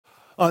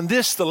On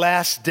this, the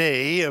last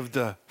day of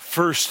the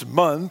first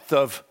month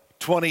of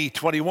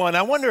 2021,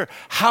 I wonder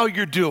how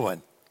you're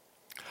doing.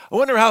 I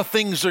wonder how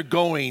things are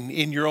going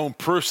in your own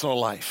personal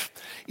life,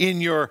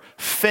 in your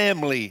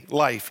family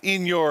life,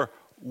 in your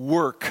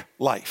work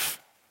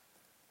life.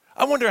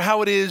 I wonder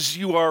how it is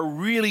you are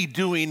really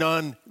doing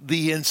on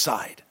the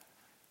inside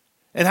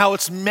and how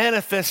it's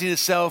manifesting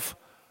itself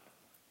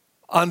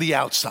on the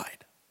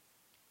outside.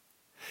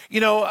 You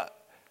know,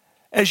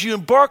 as you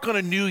embark on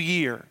a new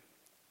year,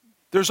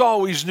 there's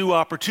always new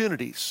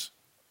opportunities.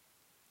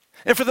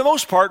 And for the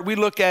most part, we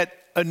look at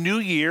a new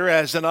year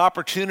as an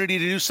opportunity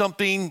to do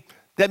something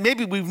that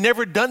maybe we've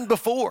never done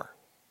before.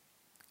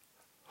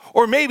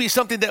 Or maybe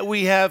something that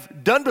we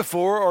have done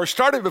before or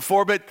started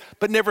before but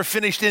never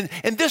finished in.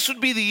 And this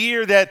would be the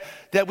year that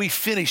we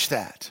finish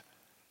that.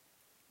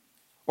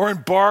 Or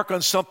embark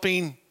on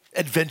something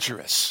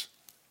adventurous.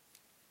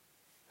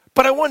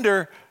 But I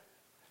wonder,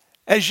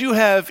 as you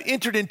have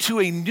entered into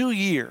a new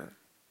year,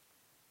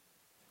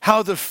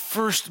 how the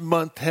first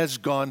month has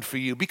gone for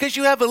you, because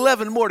you have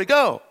 11 more to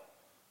go.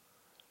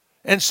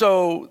 And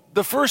so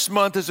the first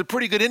month is a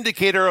pretty good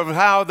indicator of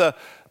how the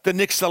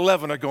next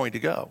 11 are going to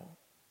go.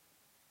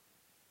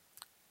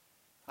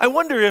 I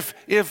wonder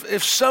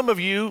if some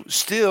of you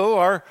still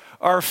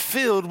are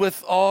filled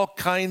with all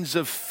kinds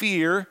of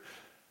fear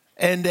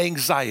and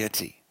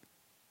anxiety.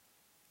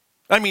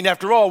 I mean,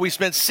 after all, we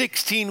spent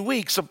 16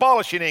 weeks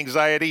abolishing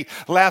anxiety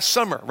last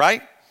summer,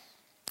 right?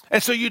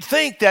 And so you'd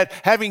think that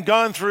having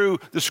gone through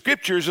the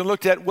scriptures and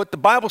looked at what the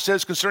Bible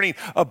says concerning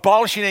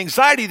abolishing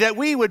anxiety, that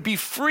we would be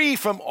free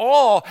from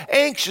all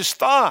anxious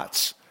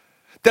thoughts,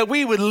 that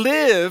we would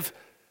live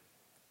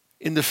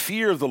in the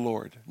fear of the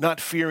Lord,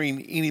 not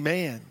fearing any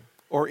man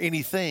or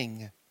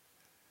anything,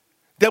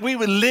 that we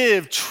would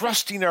live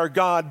trusting our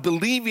God,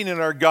 believing in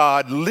our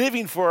God,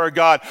 living for our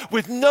God,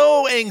 with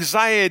no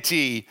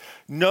anxiety,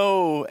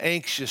 no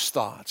anxious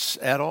thoughts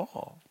at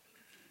all.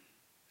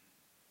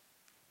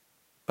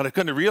 But I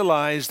couldn't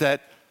realize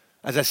that,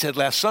 as I said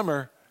last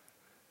summer,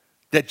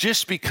 that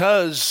just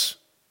because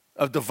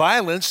of the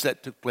violence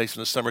that took place in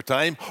the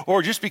summertime,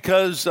 or just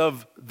because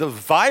of the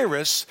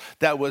virus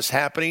that was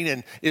happening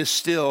and is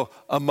still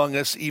among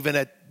us even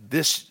at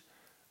this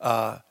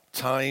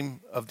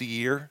time of the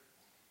year,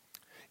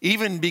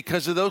 even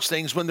because of those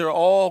things, when they're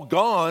all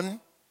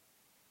gone,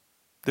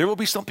 there will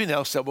be something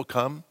else that will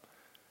come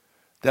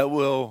that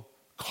will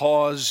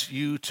cause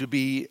you to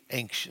be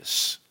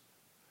anxious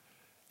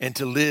and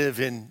to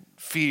live in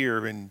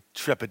fear and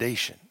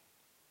trepidation.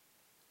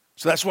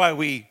 So that's why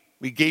we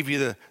gave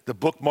you the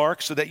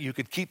bookmark so that you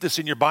could keep this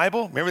in your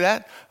Bible. Remember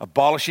that?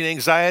 Abolishing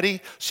anxiety,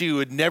 so you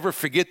would never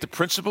forget the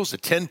principles, the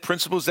 10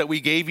 principles that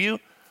we gave you.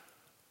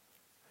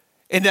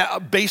 And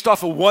that based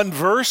off of one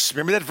verse,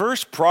 remember that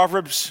verse?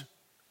 Proverbs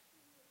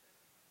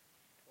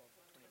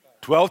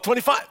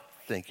 12:25.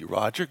 Thank you,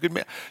 Roger. Good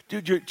man.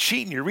 Dude, you're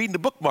cheating. You're reading the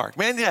bookmark,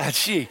 man. Yeah,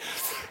 gee.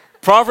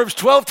 Proverbs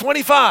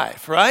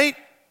 12:25, right?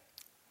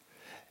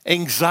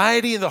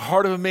 Anxiety in the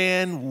heart of a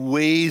man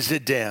weighs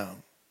it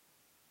down,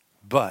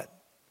 but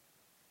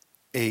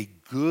a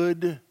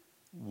good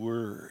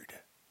word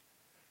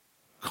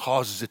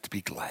causes it to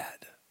be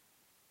glad.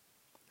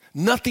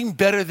 Nothing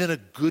better than a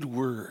good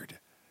word.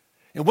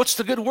 And what's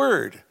the good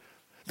word?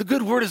 The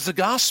good word is the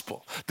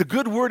gospel. The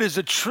good word is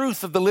the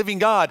truth of the living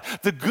God.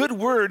 The good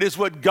word is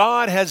what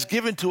God has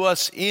given to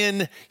us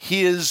in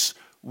his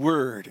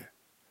word.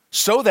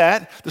 So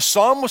that the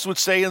psalmist would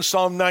say in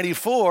Psalm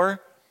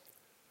 94,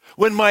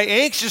 when my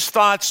anxious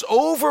thoughts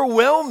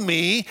overwhelm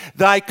me,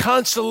 thy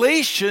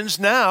consolations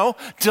now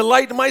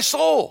delight my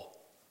soul.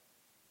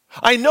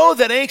 I know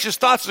that anxious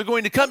thoughts are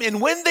going to come,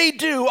 and when they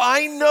do,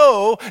 I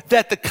know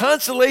that the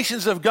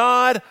consolations of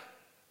God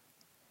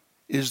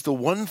is the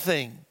one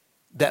thing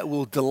that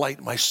will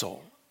delight my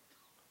soul.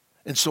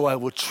 And so I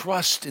will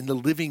trust in the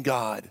living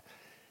God,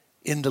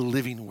 in the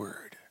living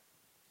word.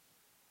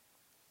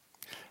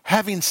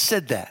 Having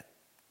said that,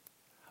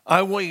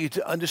 I want you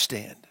to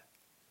understand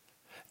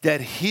that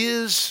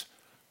his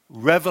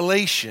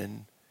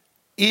revelation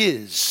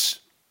is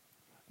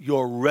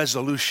your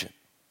resolution.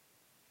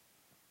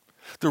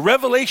 The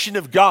revelation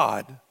of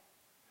God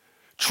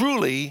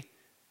truly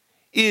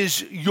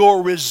is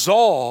your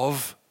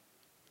resolve,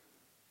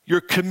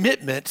 your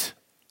commitment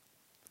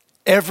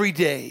every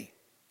day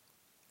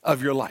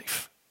of your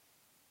life.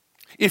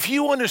 If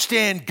you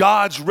understand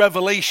God's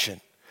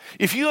revelation,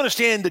 if you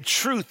understand the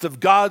truth of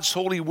God's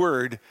holy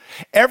word,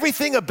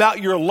 everything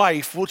about your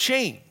life will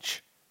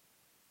change.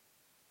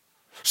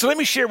 So let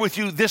me share with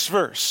you this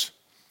verse.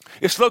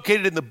 It's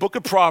located in the book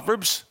of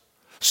Proverbs.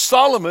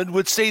 Solomon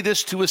would say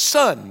this to his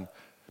son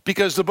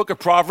because the book of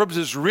Proverbs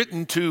is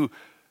written to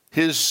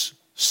his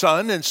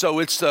son, and so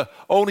it's the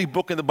only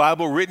book in the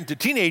Bible written to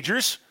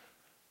teenagers,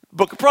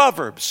 book of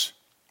Proverbs.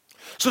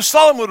 So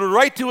Solomon would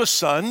write to his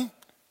son,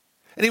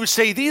 and he would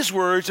say these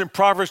words in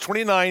Proverbs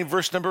 29,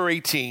 verse number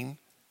 18.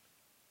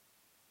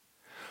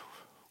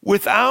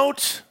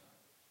 Without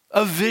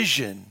a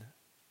vision,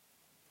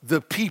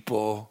 the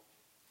people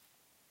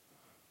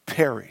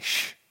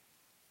perish.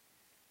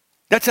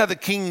 That's how the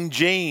King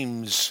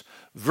James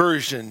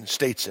version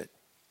states it.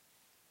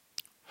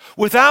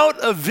 Without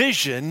a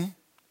vision,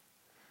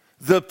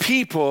 the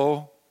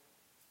people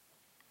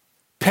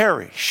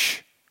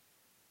perish.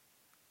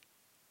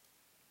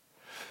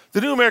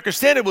 The New American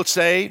Standard would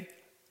say,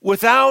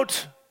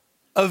 without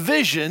a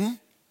vision,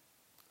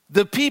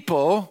 the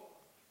people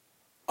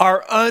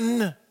are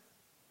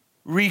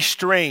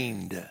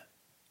unrestrained.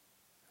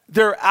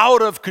 They're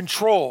out of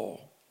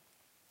control.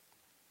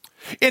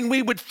 And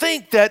we would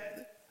think that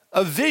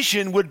a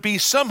vision would be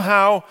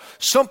somehow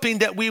something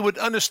that we would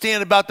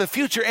understand about the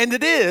future, and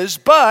it is,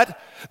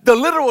 but the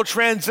literal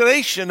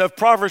translation of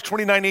Proverbs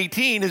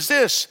 29:18 is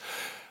this: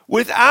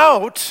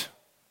 without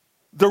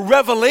the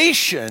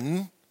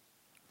revelation,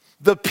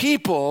 the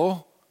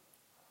people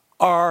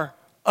are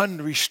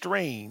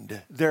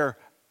unrestrained. They're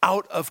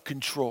out of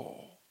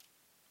control.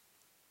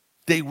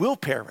 They will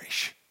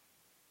perish.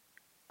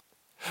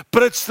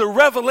 But it's the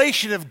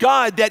revelation of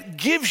God that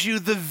gives you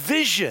the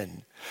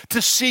vision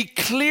to see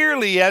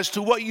clearly as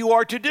to what you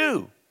are to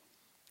do.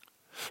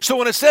 So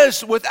when it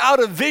says, without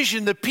a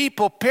vision, the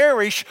people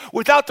perish,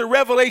 without the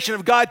revelation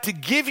of God to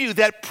give you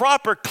that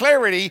proper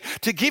clarity,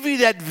 to give you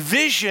that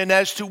vision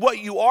as to what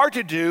you are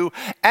to do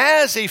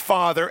as a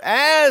father,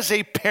 as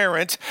a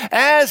parent,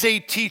 as a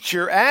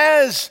teacher,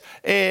 as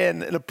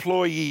an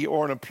employee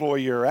or an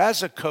employer,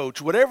 as a coach,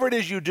 whatever it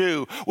is you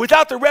do,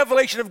 without the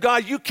revelation of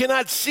God, you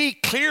cannot see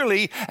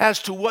clearly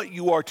as to what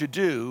you are to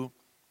do.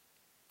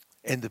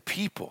 And the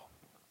people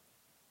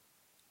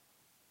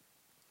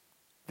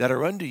that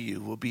are under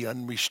you will be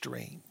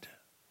unrestrained.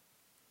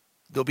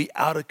 They'll be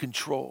out of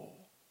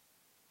control.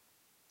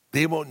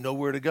 They won't know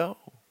where to go.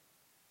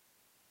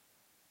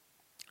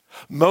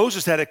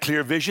 Moses had a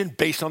clear vision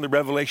based on the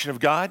revelation of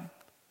God.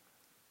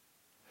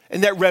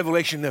 And that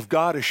revelation of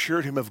God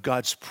assured him of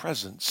God's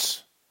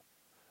presence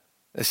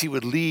as he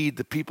would lead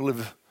the people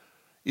of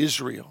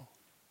Israel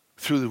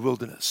through the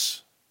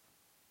wilderness.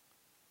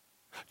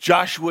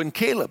 Joshua and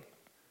Caleb,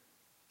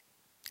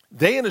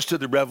 they understood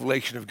the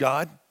revelation of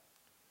God,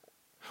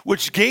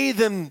 which gave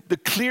them the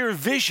clear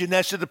vision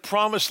as to the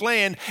promised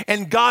land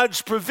and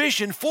God's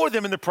provision for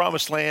them in the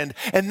promised land.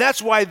 And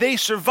that's why they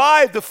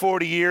survived the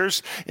 40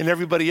 years and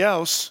everybody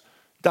else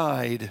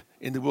died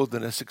in the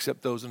wilderness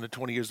except those under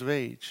 20 years of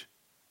age.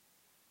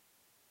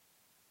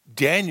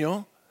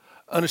 Daniel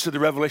understood the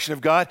revelation of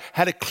God,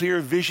 had a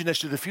clear vision as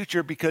to the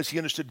future because he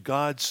understood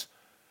God's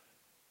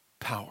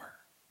power.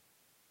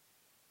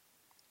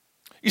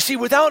 You see,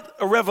 without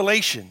a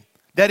revelation,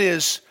 that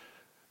is,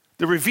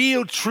 the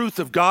revealed truth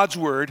of God's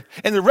word,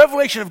 and the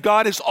revelation of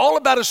God is all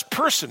about his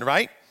person,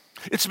 right?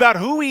 It's about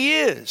who he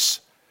is.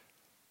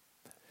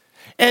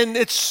 And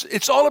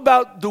it's all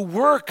about the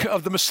work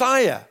of the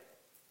Messiah.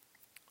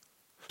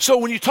 So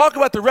when you talk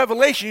about the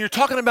revelation, you're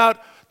talking about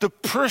the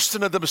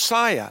person of the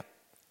Messiah.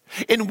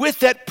 And with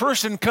that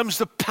person comes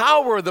the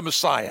power of the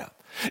Messiah.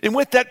 And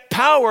with that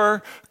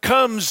power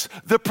comes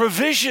the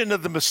provision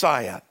of the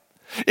Messiah.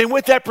 And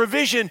with that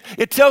provision,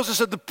 it tells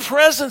us of the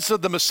presence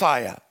of the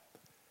Messiah.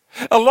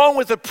 Along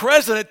with the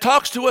present, it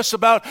talks to us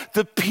about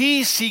the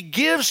peace he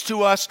gives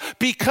to us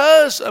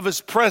because of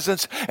his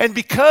presence and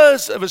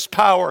because of his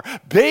power,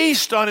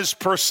 based on his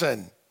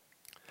person.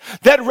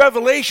 That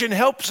revelation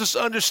helps us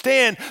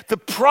understand the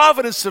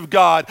providence of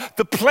God,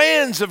 the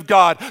plans of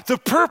God, the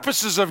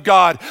purposes of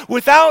God.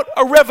 Without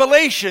a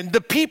revelation,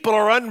 the people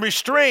are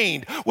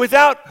unrestrained.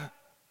 Without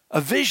a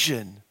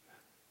vision,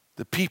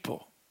 the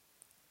people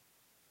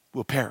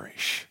will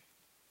perish.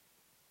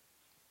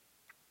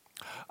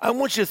 I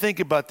want you to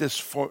think about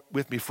this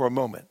with me for a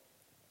moment.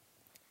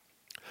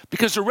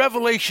 Because the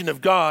revelation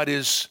of God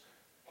is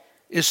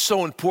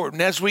so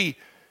important. As we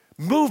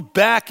move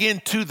back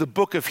into the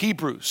book of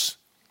Hebrews,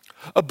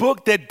 a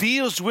book that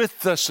deals with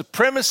the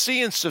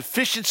supremacy and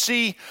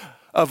sufficiency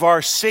of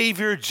our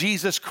Savior,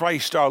 Jesus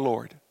Christ our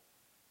Lord.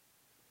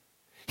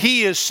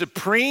 He is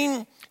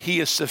supreme, he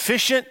is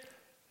sufficient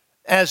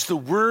as the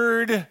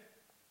Word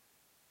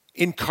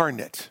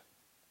incarnate.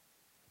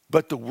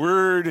 But the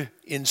word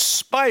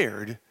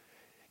inspired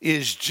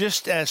is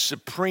just as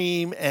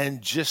supreme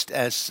and just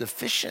as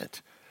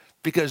sufficient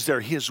because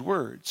they're his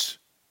words.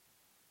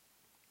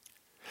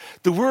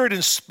 The word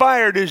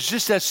inspired is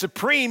just as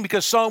supreme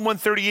because Psalm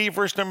 138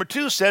 verse number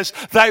 2 says,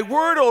 "Thy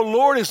word, O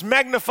Lord, is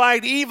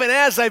magnified even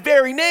as thy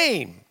very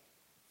name."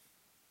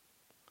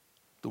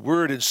 The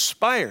word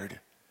inspired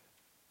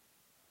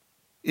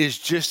is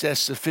just as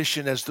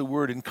sufficient as the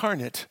word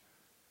incarnate.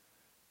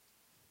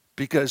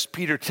 Because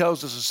Peter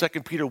tells us in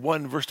 2 Peter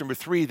 1, verse number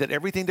 3, that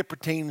everything that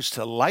pertains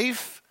to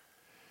life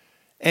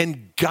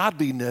and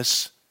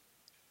godliness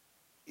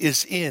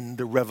is in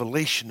the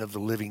revelation of the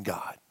living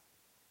God.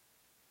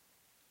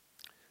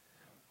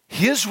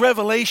 His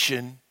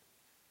revelation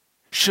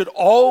should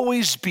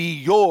always be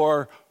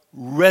your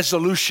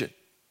resolution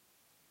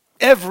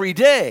every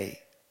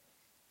day.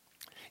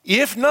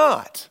 If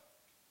not,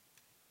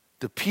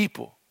 the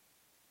people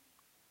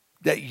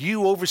that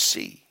you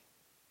oversee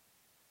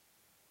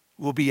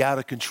will be out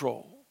of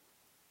control,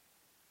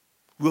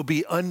 will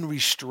be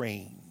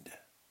unrestrained.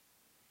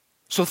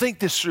 So think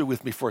this through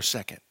with me for a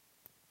second.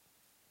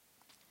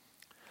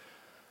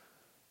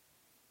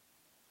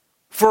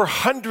 For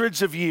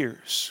hundreds of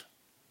years,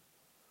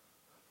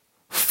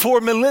 for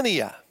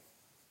millennia,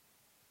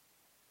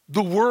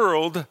 the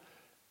world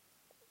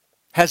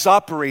has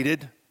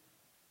operated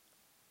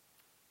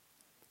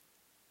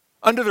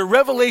under the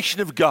revelation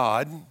of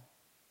God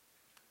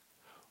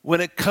when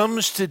it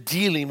comes to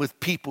dealing with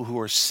people who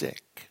are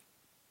sick.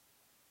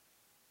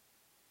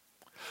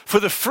 For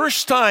the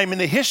first time in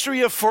the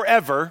history of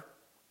forever,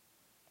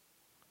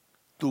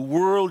 the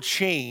world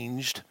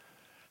changed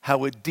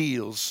how it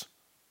deals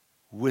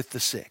with the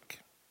sick.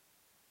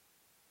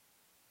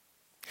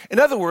 In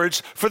other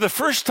words, for the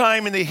first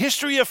time in the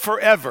history of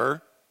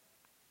forever,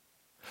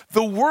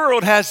 the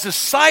world has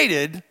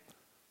decided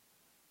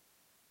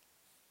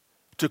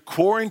to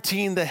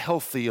quarantine the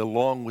healthy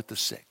along with the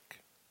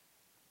sick.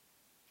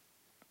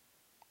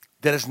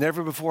 That has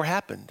never before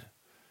happened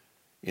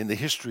in the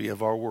history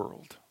of our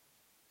world.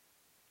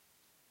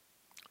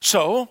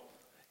 So,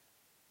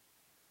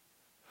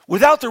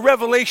 without the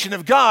revelation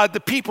of God, the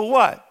people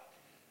what?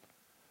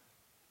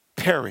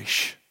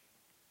 Perish.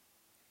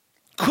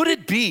 Could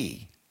it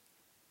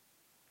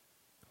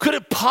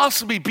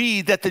possibly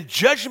be that the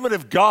judgment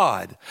of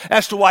God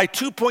as to why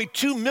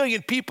 2.2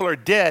 million people are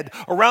dead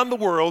around the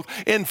world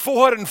and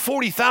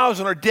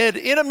 440,000 are dead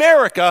in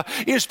America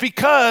is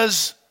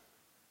because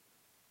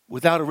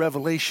without a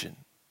revelation,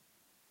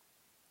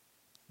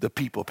 the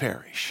people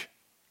perish?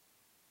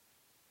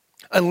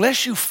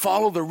 Unless you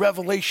follow the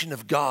revelation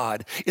of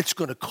God, it's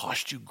going to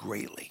cost you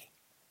greatly.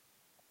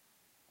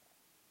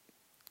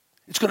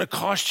 It's going to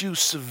cost you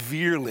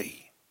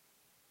severely.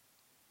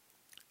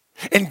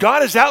 And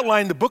God has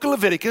outlined the book of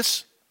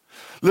Leviticus,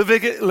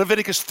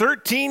 Leviticus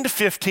 13 to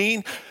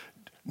 15,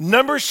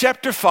 Numbers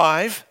chapter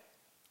 5.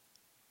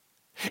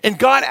 And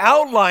God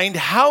outlined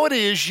how it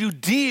is you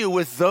deal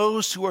with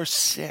those who are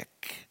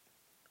sick.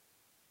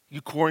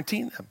 You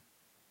quarantine them.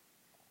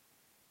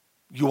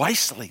 You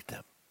isolate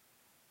them.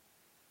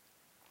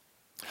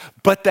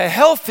 But the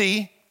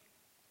healthy,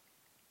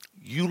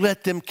 you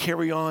let them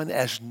carry on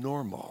as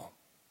normal.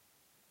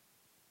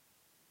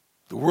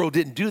 The world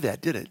didn't do that,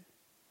 did it?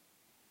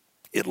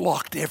 It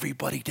locked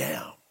everybody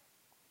down.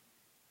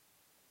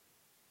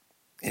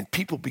 And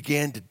people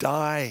began to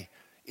die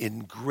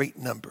in great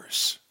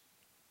numbers.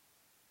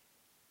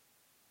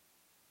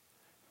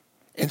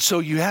 And so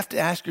you have to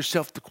ask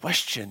yourself the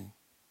question,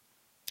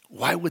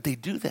 why would they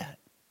do that?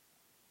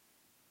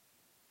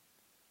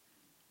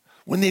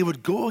 When they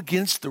would go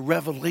against the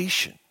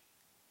revelation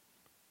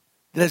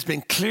that has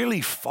been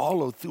clearly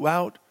followed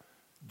throughout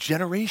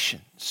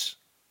generations.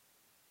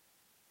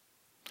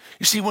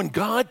 You see, when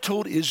God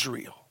told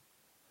Israel,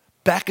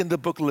 back in the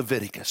book of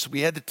Leviticus,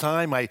 we had the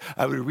time, I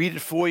would read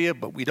it for you,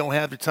 but we don't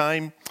have the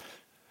time.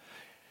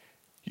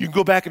 You can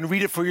go back and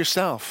read it for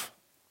yourself.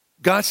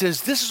 God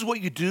says, this is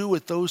what you do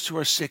with those who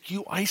are sick.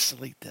 You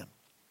isolate them.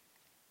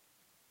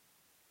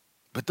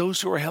 But those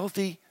who are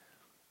healthy,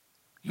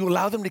 you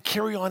allow them to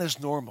carry on as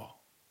normal.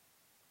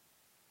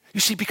 You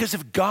see, because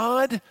if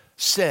God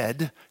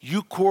said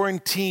you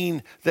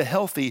quarantine the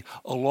healthy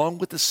along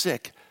with the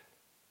sick,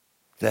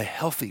 the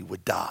healthy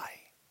would die.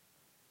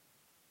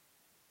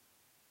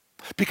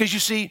 Because you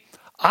see,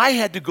 I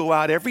had to go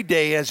out every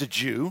day as a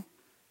Jew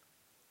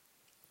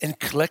and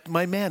collect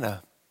my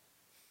manna,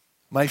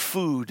 my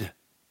food.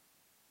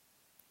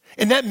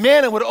 And that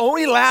manna would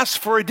only last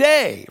for a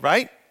day,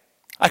 right?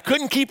 I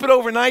couldn't keep it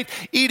overnight,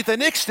 eat it the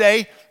next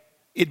day,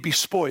 it'd be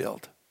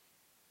spoiled.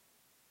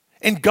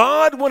 And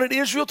God wanted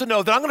Israel to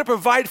know that I'm going to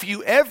provide for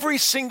you every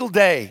single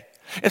day.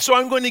 And so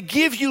I'm going to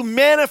give you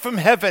manna from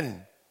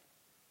heaven.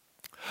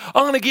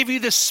 I'm going to give you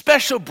this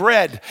special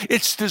bread.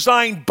 It's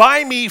designed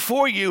by me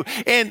for you.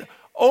 And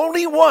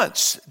only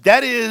once,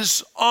 that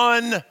is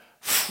on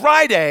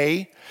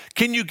Friday,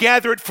 can you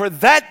gather it for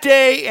that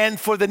day and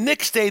for the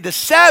next day, the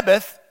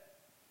Sabbath,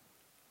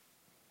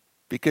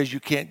 because you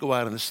can't go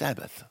out on the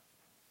Sabbath.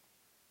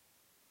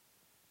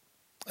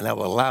 And I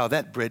will allow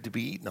that bread to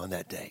be eaten on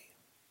that day.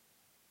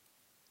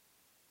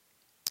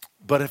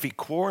 But if he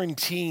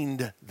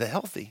quarantined the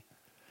healthy,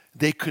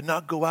 they could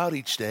not go out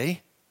each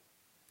day,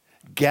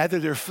 gather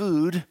their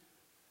food,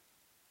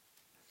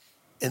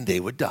 and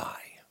they would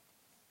die.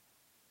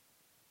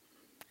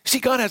 See,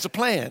 God has a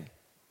plan.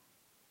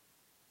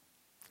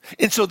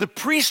 And so the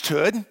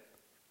priesthood,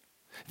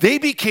 they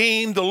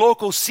became the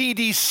local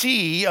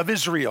CDC of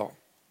Israel.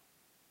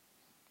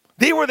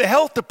 They were the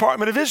health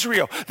department of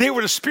Israel. They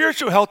were the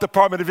spiritual health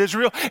department of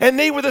Israel, and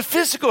they were the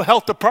physical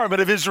health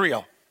department of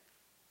Israel.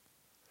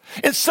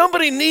 And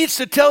somebody needs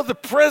to tell the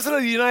President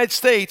of the United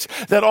States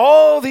that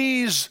all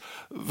these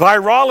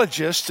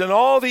virologists and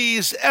all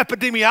these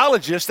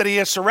epidemiologists that he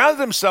has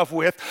surrounded himself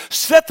with,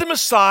 set them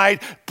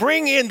aside,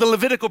 bring in the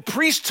Levitical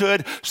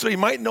priesthood so he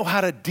might know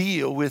how to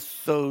deal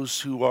with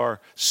those who are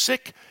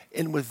sick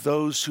and with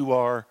those who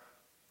are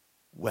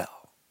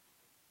well.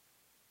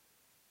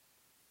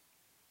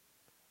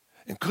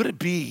 And could it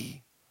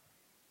be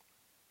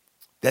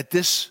that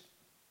this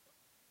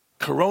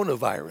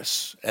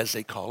coronavirus, as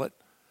they call it,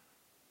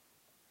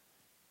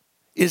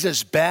 is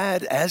as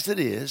bad as it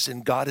is,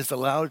 and God has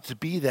allowed it to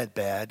be that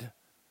bad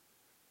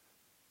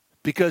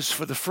Because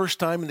for the first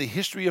time in the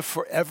history of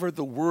forever,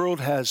 the world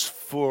has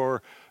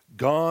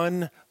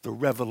forgone the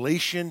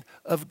revelation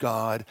of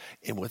God,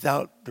 and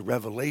without the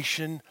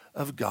revelation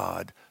of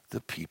God,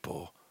 the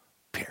people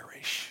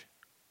perish.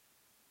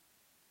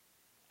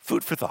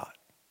 Food for thought.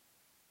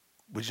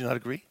 Would you not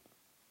agree?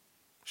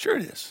 Sure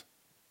it is.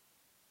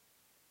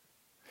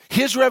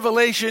 His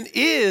revelation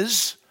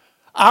is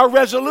our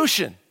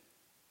resolution.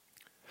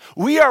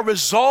 We are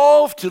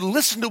resolved to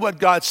listen to what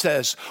God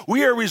says.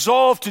 We are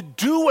resolved to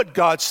do what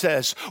God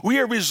says. We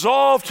are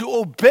resolved to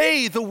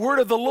obey the word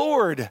of the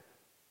Lord.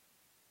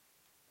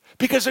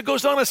 Because it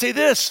goes on to say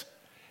this,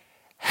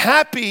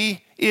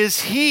 happy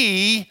is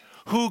he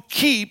who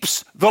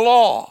keeps the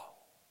law.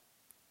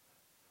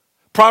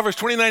 Proverbs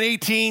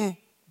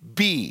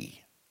 29:18b.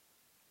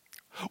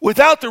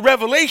 Without the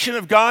revelation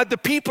of God, the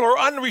people are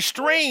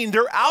unrestrained.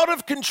 They're out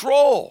of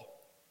control.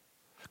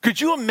 Could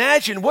you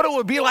imagine what it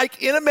would be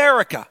like in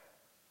America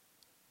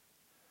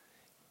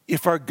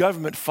if our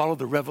government followed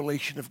the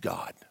revelation of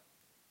God?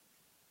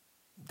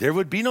 There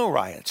would be no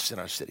riots in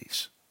our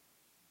cities.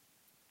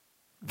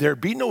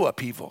 There'd be no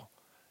upheaval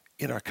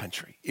in our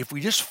country if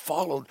we just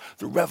followed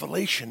the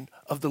revelation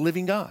of the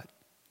living God.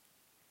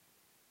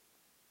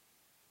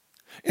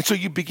 And so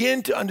you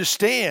begin to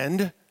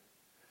understand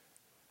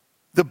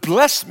the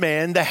blessed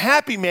man, the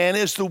happy man,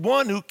 is the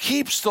one who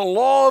keeps the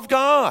law of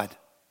God.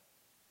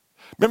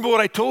 Remember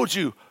what I told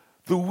you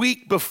the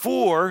week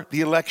before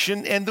the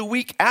election and the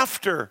week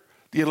after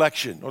the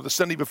election, or the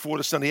Sunday before,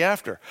 the Sunday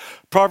after.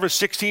 Proverbs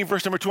 16,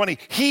 verse number 20.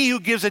 He who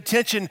gives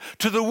attention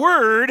to the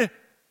word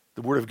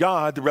of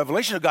God, the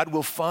revelation of God,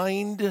 will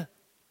find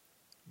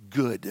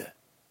good.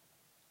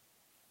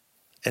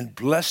 And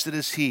blessed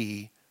is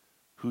he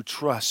who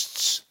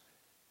trusts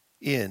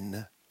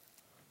in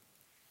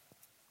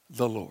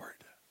the Lord.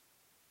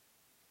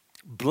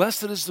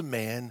 Blessed is the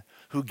man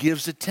who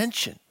gives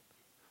attention,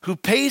 who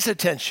pays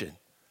attention,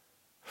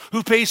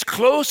 who pays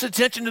close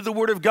attention to the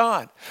Word of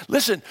God.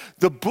 Listen,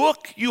 the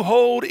book you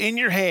hold in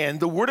your hand,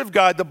 the Word of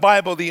God, the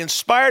Bible, the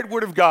inspired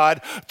Word of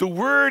God, the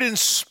Word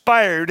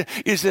inspired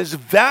is as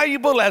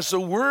valuable as the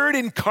Word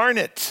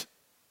incarnate.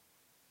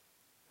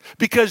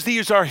 Because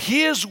these are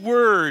His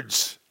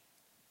words.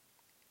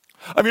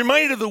 I'm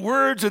reminded of the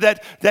words of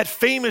that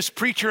famous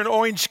preacher in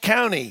Orange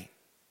County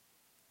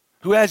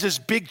who has this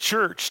big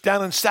church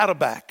down in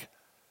Saddleback,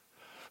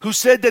 who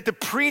said that the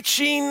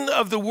preaching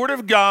of the Word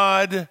of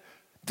God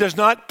does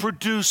not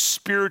produce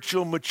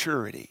spiritual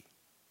maturity.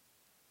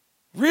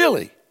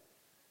 Really?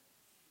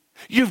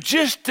 You've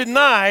just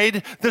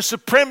denied the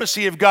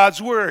supremacy of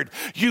God's Word.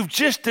 You've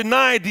just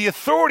denied the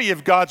authority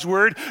of God's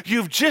Word.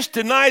 You've just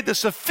denied the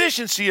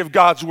sufficiency of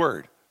God's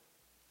Word.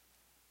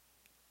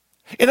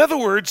 In other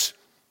words,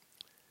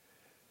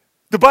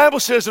 the Bible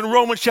says in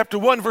Romans chapter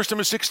 1, verse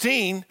number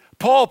 16,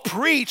 Paul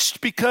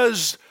preached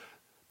because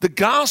the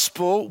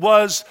gospel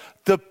was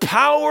the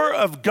power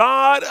of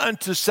God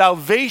unto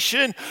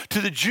salvation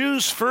to the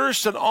Jews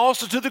first and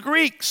also to the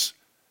Greeks.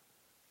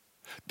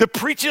 The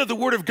preaching of the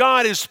Word of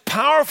God is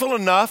powerful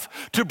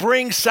enough to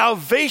bring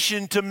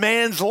salvation to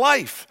man's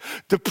life.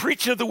 The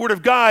preaching of the Word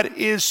of God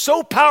is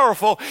so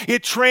powerful,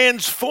 it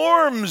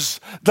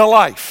transforms the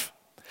life.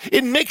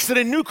 It makes it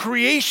a new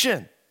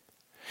creation.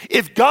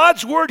 If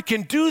God's Word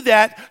can do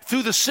that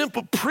through the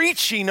simple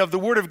preaching of the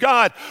Word of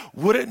God,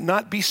 would it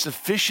not be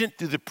sufficient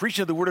through the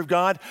preaching of the Word of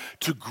God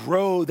to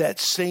grow that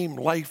same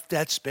life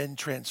that's been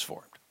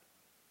transformed?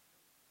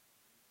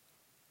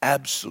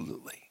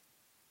 Absolutely.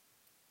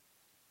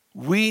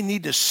 We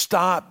need to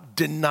stop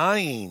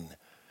denying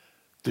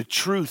the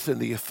truth and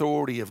the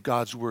authority of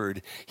God's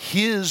Word.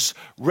 His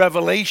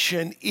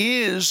revelation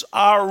is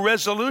our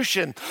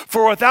resolution.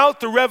 For without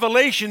the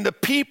revelation, the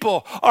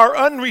people are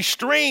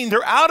unrestrained.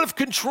 They're out of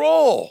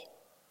control.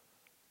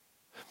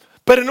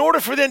 But in order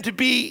for them to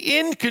be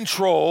in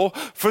control,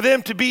 for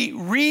them to be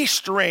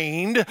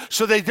restrained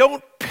so they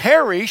don't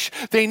perish,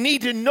 they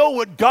need to know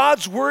what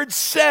God's Word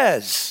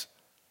says.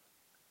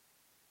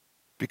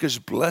 Because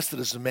blessed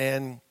is the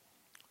man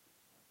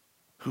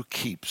who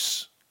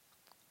keeps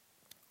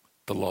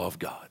the law of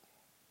God.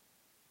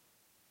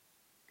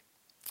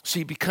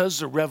 See, because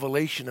the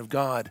revelation of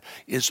God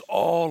is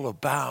all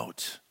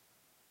about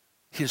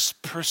His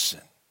person,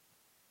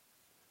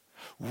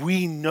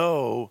 we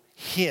know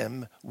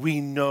Him, we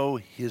know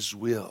His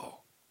will.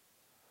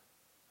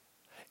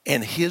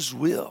 And His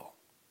will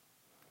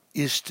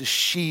is to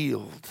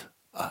shield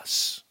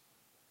us.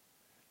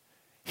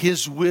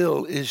 His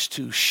will is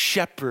to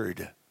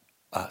shepherd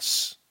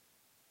us.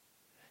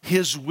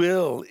 His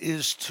will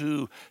is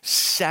to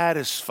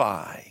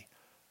satisfy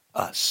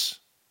us.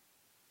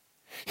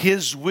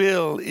 His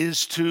will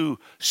is to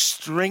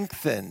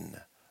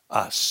strengthen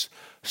us,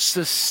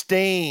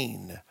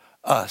 sustain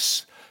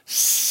us,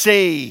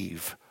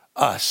 save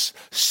us,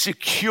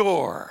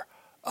 secure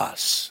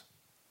us.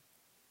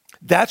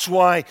 That's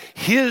why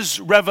His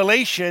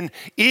revelation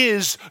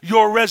is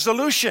your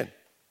resolution.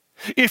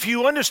 if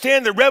you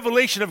understand the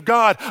revelation of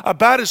God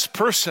about his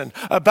person,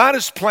 about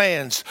his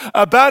plans,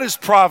 about his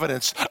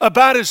providence,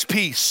 about his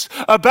peace,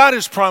 about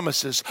his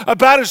promises,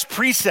 about his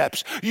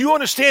precepts, you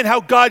understand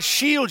how God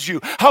shields you,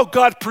 how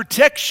God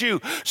protects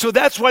you. So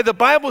that's why the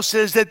Bible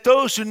says that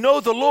those who know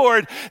the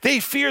Lord, they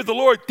fear the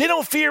Lord. They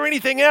don't fear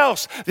anything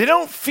else. They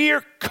don't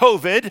fear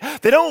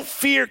COVID. They don't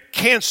fear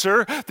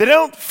cancer. They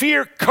don't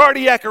fear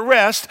cardiac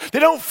arrest. They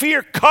don't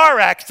fear car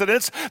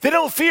accidents. They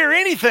don't fear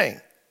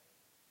anything.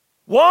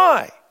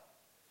 Why?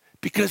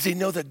 Because they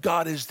know that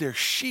God is their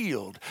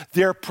shield,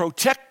 their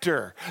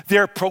protector,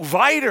 their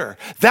provider.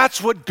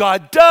 That's what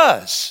God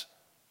does.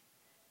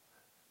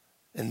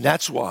 And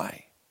that's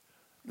why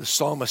the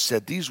psalmist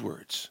said these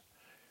words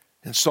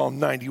in Psalm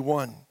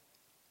 91.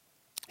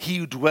 He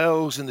who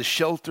dwells in the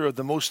shelter of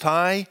the Most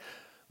High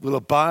will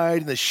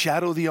abide in the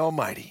shadow of the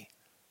Almighty.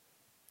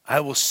 I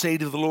will say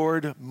to the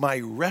Lord, my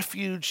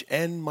refuge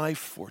and my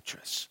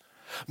fortress,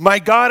 my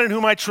God in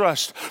whom I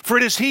trust, for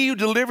it is he who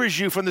delivers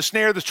you from the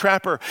snare of the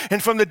trapper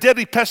and from the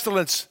deadly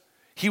pestilence.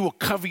 He will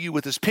cover you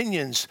with his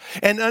pinions,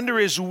 and under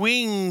his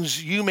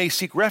wings you may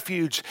seek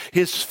refuge.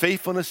 His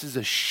faithfulness is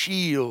a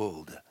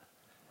shield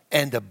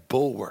and a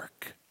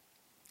bulwark.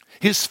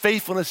 His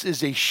faithfulness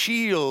is a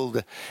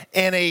shield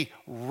and a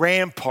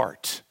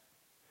rampart.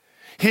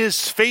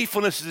 His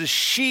faithfulness is a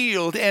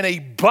shield and a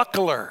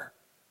buckler.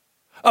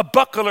 A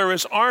buckler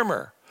is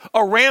armor.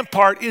 A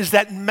rampart is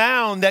that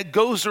mound that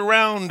goes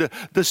around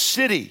the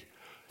city,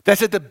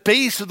 that's at the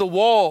base of the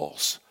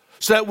walls,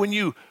 so that when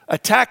you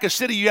attack a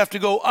city, you have to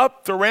go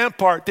up the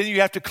rampart, then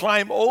you have to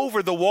climb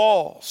over the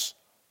walls.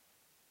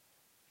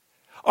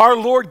 Our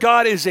Lord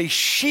God is a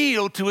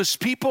shield to his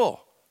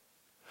people.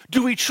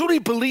 Do we truly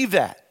believe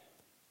that?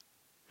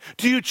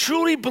 Do you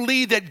truly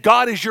believe that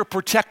God is your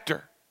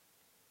protector?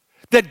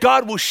 That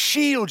God will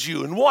shield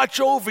you and watch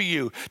over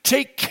you,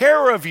 take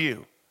care of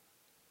you?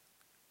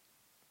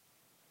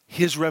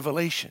 His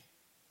revelation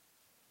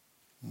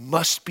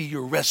must be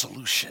your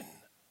resolution,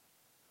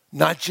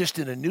 not just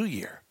in a new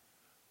year,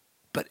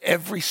 but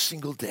every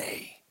single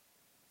day.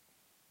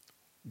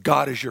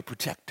 God is your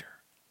protector.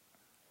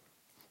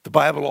 The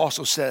Bible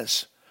also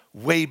says,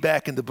 way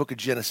back in the book of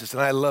Genesis,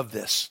 and I love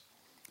this,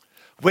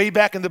 way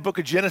back in the book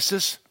of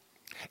Genesis,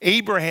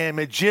 Abraham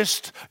had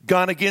just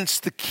gone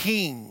against the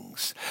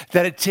kings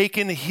that had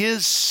taken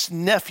his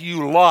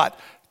nephew Lot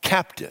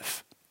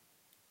captive.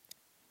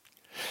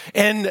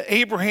 And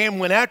Abraham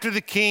went after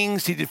the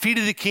kings. He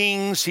defeated the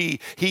kings. He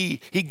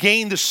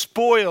gained the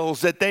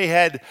spoils that they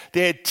had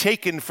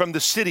taken from the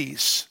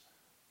cities.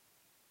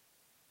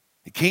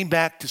 He came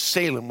back to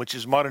Salem, which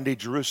is modern-day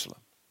Jerusalem.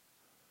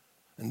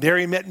 And there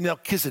he met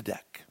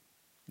Melchizedek.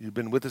 You've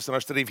been with us in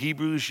our study of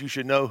Hebrews. You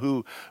should know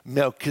who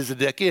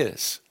Melchizedek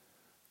is.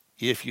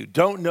 If you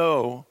don't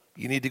know,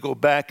 you need to go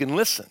back and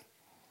listen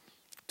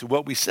to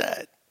what we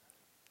said.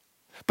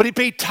 But he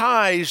paid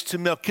tithes to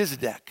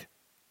Melchizedek.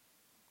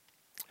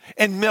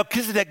 And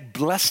Melchizedek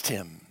blessed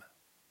him.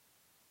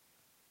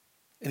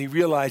 And he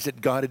realized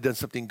that God had done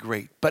something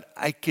great. But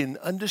I can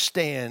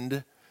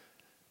understand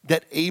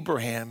that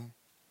Abraham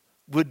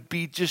would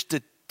be just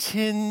a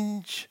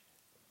tinge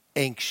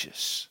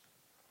anxious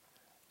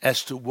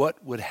as to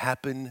what would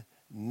happen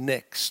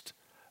next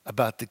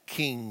about the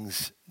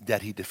kings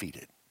that he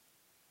defeated.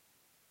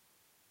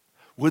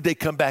 Would they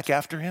come back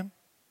after him?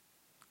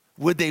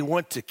 Would they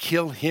want to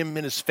kill him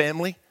and his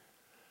family?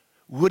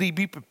 Would he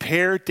be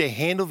prepared to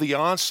handle the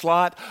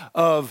onslaught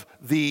of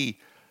the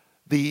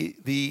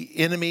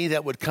enemy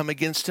that would come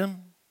against him?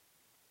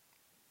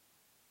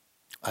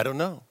 I don't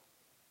know.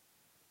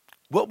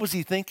 What was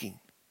he thinking?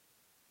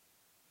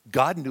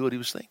 God knew what he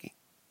was thinking.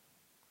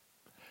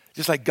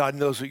 Just like God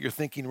knows what you're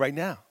thinking right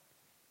now.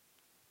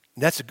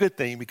 And that's a good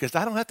thing because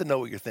I don't have to know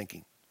what you're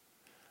thinking.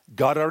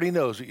 God already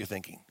knows what you're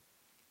thinking.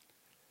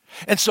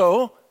 And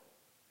so,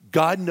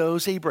 God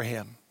knows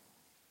Abraham.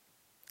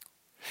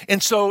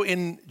 And so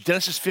in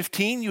Genesis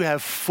 15, you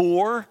have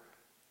 4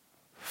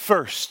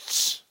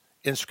 firsts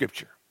in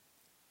Scripture.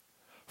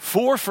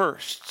 4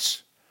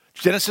 firsts.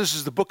 Genesis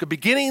is the book of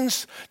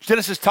beginnings.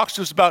 Genesis talks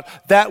to us about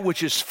that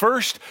which is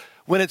first.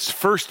 When it's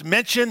first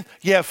mentioned,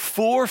 you have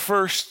 4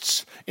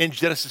 firsts in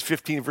Genesis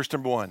 15, verse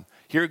number 1.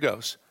 Here it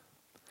goes.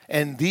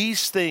 And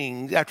these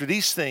things, after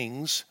these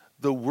things,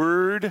 the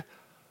word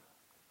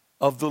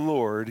of the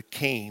Lord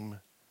came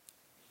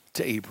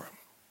to Abram.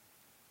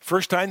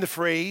 First time the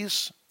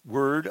phrase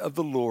word of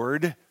the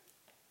Lord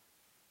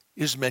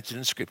is mentioned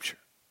in Scripture.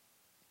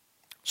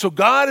 So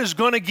God is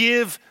going to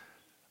give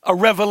a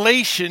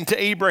revelation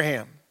to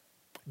Abraham.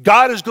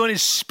 God is going to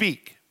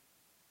speak.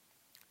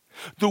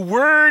 The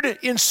word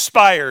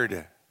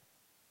inspired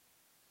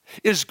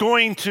is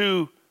going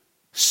to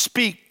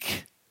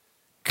speak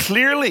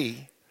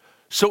clearly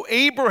so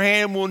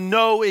Abraham will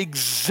know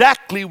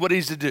exactly what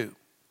he's to do.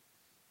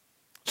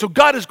 So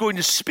God is going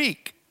to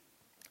speak.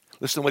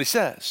 Listen to what he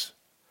says.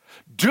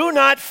 Do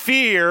not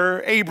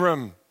fear,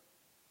 Abram.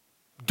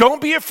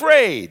 Don't be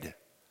afraid.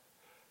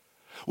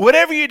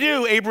 Whatever you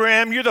do,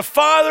 Abraham, you're the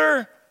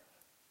father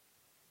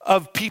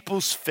of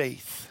people's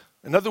faith.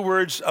 In other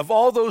words, of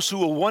all those who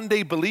will one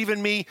day believe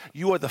in me,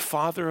 you are the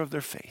father of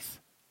their faith.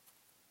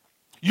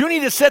 You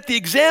need to set the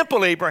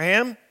example,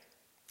 Abraham.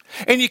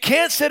 And you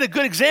can't set a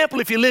good example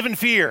if you live in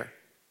fear.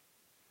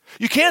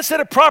 You can't set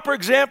a proper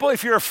example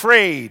if you're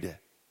afraid.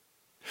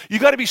 You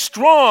got to be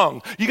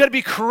strong. You got to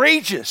be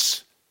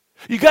courageous.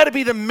 You got to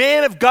be the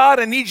man of God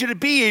I need you to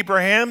be,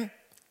 Abraham.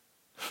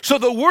 So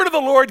the word of the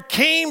Lord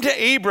came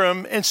to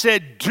Abram and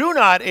said, do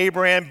not,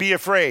 Abraham, be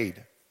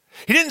afraid.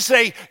 He didn't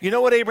say, you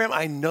know what, Abraham,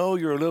 I know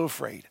you're a little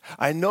afraid.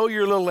 I know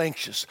you're a little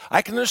anxious.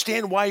 I can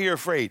understand why you're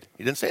afraid.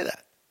 He didn't say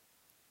that.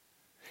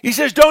 He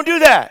says, don't do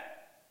that.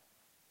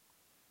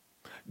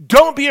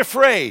 Don't be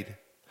afraid.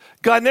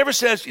 God never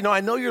says, you know,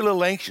 I know you're a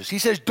little anxious. He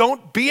says,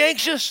 don't be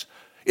anxious.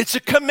 It's a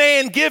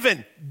command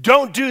given.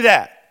 Don't do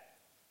that.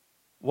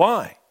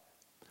 Why?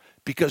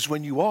 Because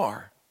when you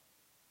are,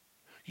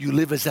 you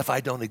live as if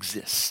I don't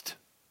exist.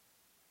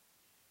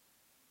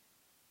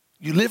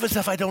 You live as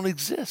if I don't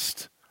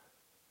exist.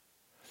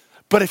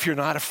 But if you're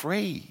not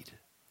afraid,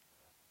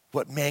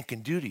 what man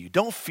can do to you,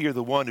 don't fear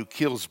the one who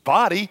kills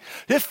body.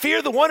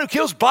 Fear the one who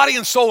kills body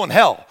and soul in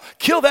hell.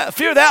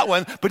 Fear that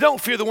one, but don't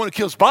fear the one who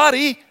kills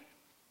body.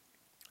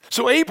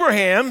 So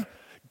Abraham,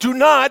 do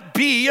not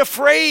be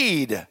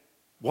afraid.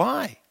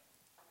 Why?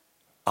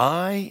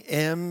 I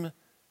am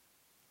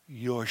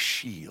your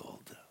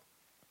shield.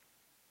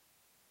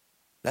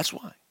 That's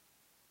why.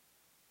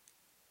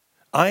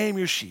 I am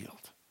your shield.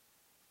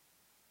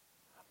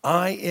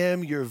 I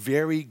am your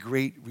very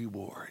great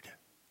reward.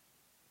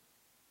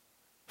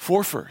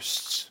 4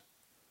 firsts.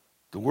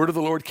 The word of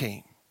the Lord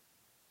came.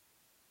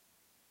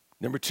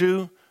 Number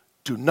 2,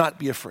 do not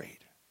be afraid.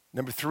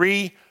 Number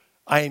 3,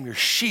 I am your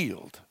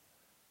shield.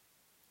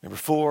 Number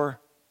 4,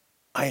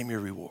 I am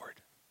your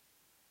reward.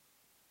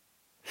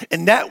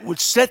 And that would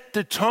set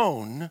the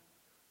tone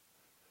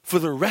for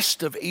the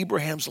rest of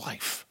Abraham's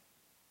life.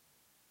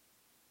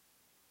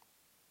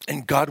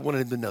 And God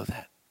wanted him to know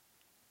that.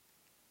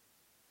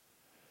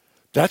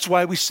 That's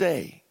why we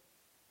say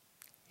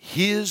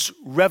his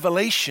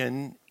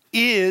revelation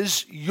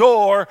is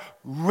your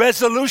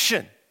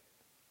resolution.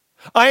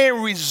 I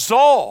am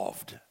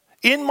resolved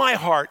in my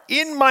heart,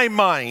 in my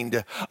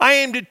mind. I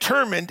am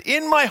determined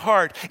in my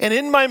heart and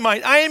in my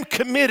mind. I am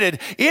committed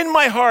in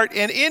my heart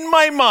and in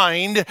my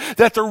mind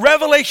that the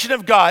revelation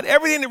of God,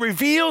 everything that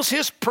reveals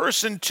his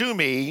person to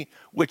me,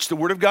 which the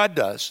Word of God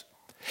does,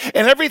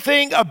 and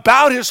everything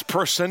about his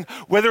person,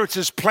 whether it's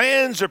his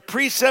plans or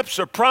precepts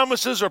or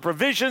promises or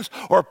provisions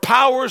or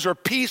powers or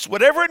peace,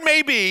 whatever it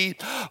may be,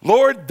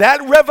 Lord,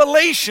 that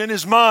revelation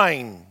is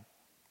mine.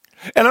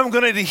 And I'm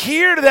going to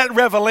adhere to that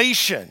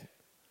revelation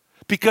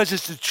because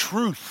it's the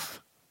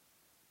truth.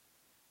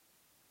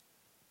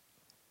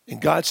 And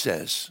God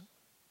says,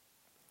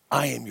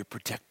 I am your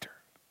protector.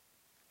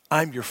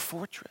 I'm your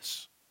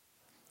fortress.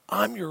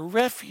 I'm your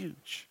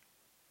refuge.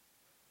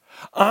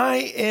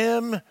 I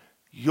am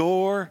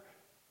your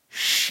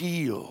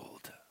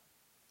shield.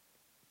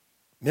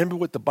 Remember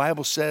what the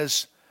Bible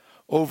says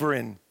over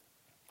in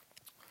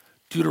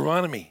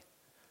Deuteronomy.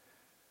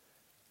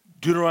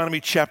 Deuteronomy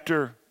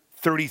chapter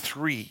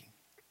 33.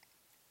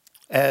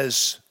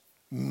 As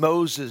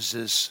Moses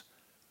is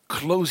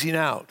closing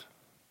out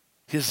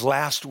his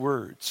last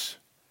words.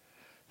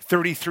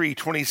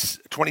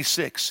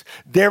 26.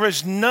 There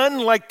is none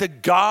like the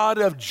God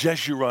of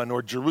Jeshurun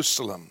or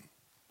Jerusalem,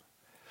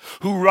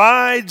 who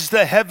rides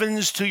the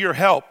heavens to your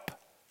help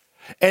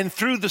and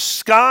through the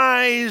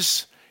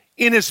skies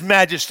in his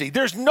majesty.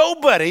 There's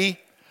nobody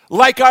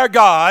like our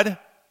God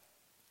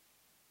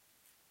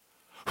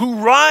who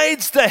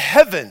rides the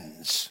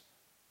heavens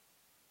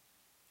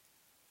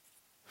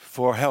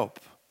for help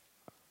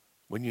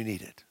when you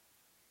need it.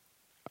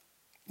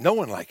 No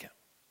one like him.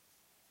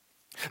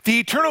 The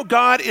eternal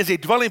God is a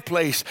dwelling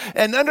place,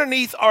 and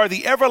underneath are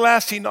the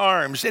everlasting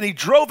arms. And he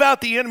drove out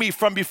the enemy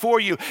from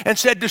before you and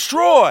said,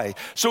 destroy.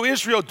 So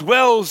Israel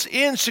dwells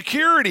in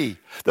security.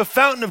 The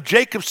fountain of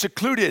Jacob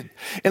secluded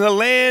in a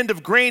land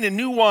of grain and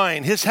new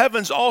wine. His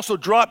heavens also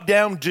drop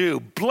down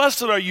dew.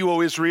 Blessed are you, O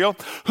Israel.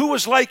 Who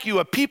is like you,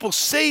 a people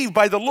saved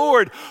by the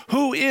Lord,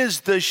 who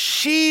is the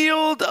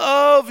shield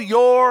of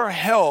your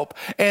help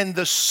and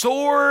the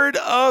sword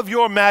of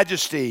your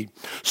majesty.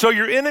 So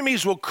your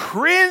enemies will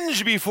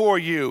cringe before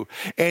you,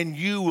 and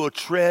you will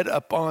tread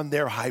upon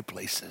their high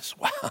places.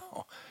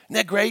 Wow, isn't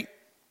that great?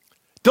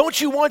 Don't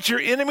you want your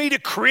enemy to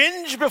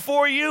cringe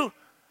before you?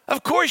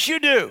 Of course you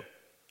do.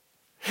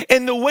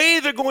 And the way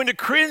they're going to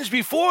cringe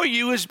before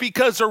you is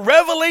because the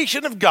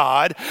revelation of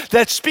God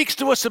that speaks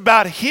to us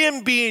about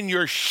him being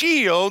your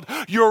shield,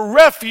 your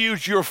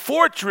refuge, your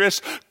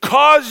fortress,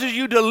 causes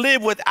you to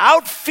live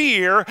without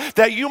fear,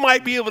 that you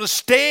might be able to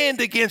stand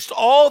against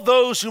all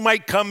those who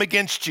might come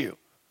against you.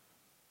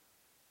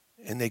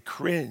 And they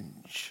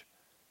cringe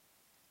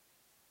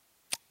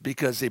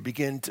because they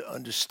begin to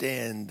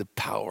understand the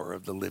power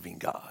of the living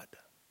God.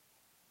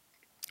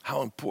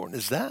 How important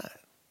is that?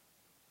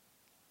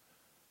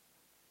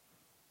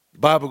 The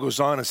Bible goes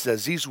on and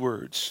says these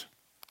words.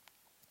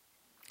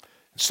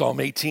 In Psalm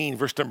 18,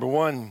 verse number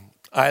 1,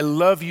 I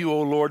love you,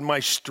 O Lord,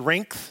 my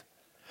strength.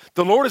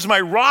 The Lord is my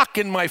rock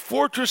and my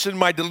fortress and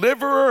my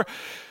deliverer,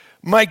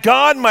 my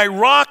God, my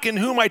rock in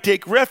whom I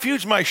take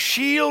refuge, my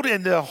shield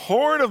and the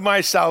horn of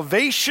my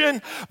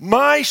salvation,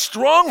 my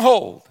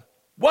stronghold.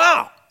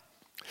 Wow.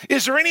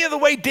 Is there any other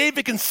way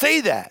David can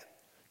say that?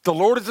 The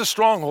Lord is a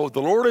stronghold.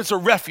 The Lord is a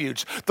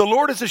refuge. The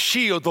Lord is a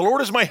shield. The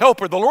Lord is my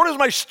helper. The Lord is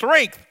my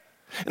strength.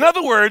 In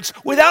other words,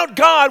 without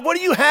God, what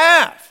do you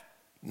have?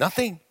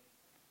 Nothing.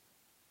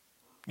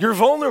 You're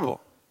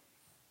vulnerable.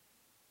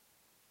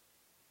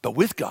 But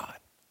with God,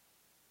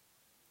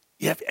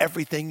 you have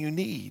everything you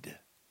need.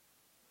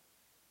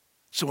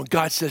 So when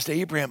God says to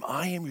Abraham,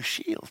 I am your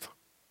shield,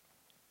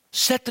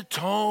 set the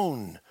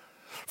tone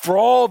for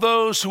all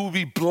those who will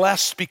be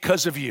blessed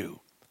because of you.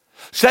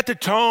 Set the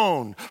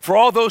tone for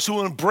all those who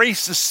will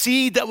embrace the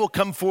seed that will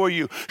come for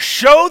you.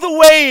 Show the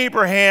way,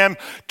 Abraham.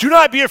 Do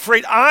not be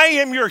afraid. I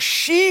am your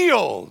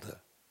shield.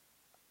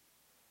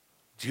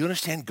 Do you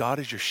understand God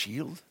is your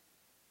shield?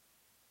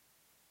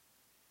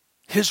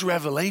 His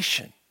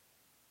revelation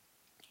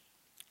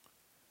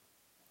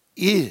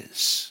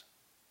is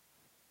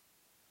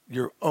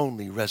your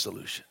only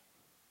resolution.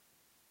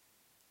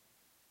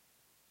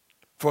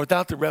 For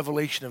without the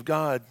revelation of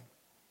God,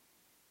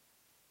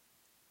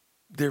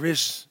 there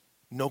is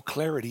no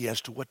clarity as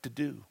to what to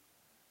do.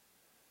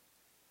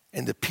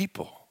 And the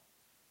people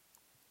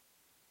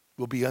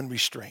will be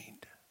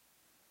unrestrained.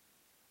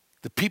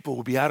 The people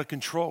will be out of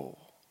control.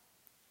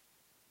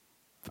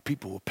 The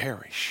people will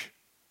perish.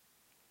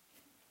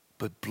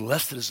 But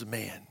blessed is the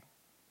man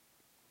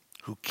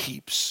who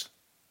keeps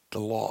the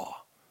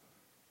law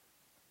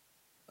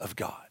of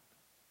God.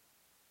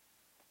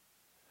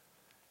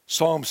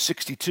 Psalm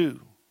 62.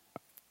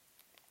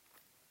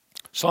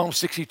 Psalm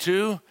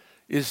 62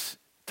 is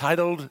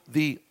titled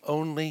The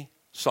Only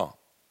Psalm.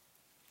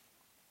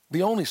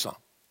 The only psalm.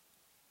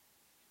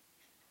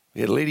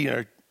 We had a lady in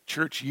our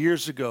church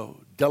years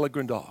ago, Della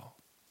Grandal.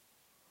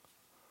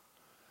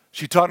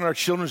 She taught in our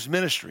children's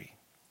ministry.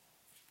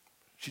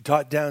 She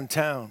taught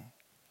downtown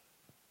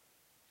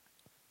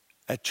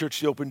at Church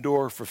the Open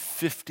Door for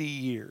 50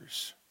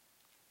 years.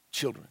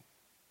 Children.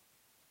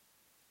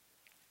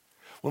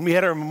 When we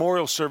had our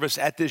memorial service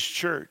at this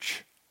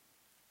church,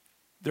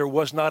 there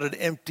was not an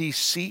empty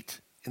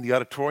seat in the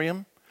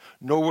auditorium,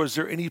 nor was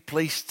there any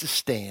place to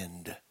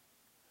stand.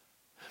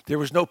 There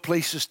was no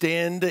place to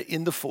stand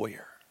in the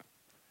foyer.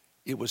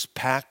 It was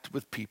packed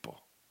with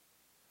people.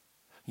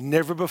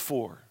 Never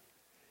before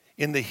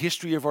in the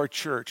history of our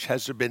church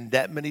has there been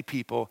that many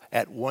people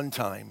at one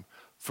time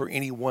for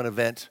any one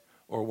event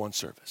or one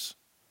service.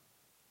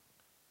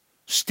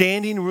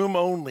 Standing room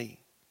only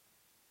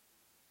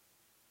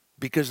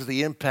because of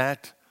the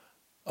impact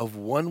of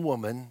one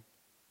woman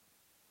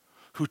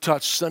who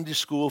taught Sunday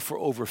school for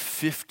over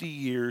 50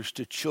 years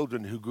to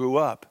children who grew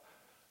up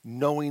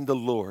knowing the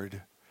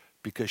Lord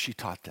because she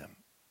taught them.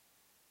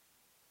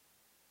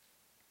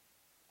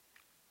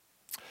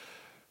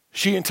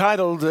 She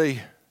entitled the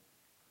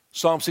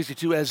Psalm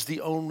 62 as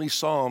the only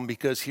psalm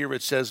because here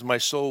it says, my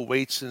soul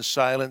waits in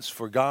silence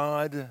for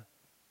God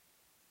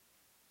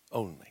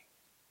only.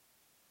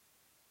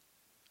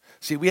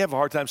 See, we have a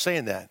hard time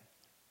saying that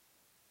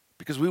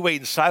because we wait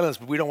in silence,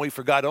 but we don't wait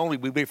for God only.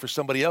 We wait for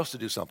somebody else to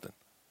do something.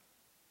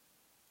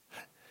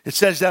 It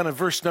says down in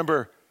verse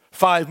number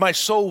 5, my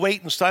soul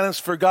wait in silence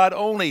for God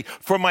only,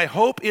 for my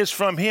hope is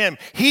from him.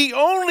 He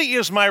only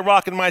is my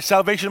rock and my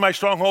salvation, my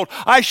stronghold.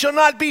 I shall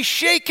not be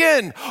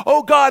shaken.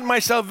 O God, my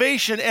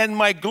salvation and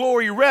my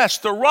glory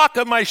rest. The rock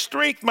of my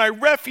strength, my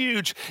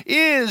refuge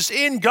is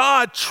in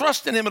God.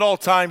 Trust in him at all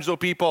times, O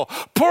people.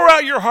 Pour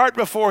out your heart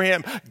before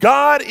him.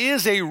 God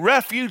is a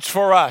refuge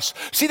for us.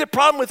 See, the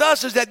problem with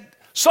us is that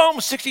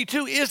Psalm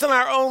 62 isn't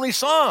our only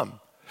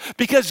psalm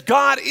because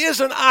God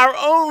isn't our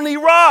only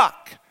rock.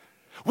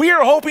 We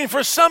are hoping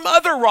for some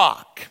other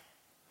rock,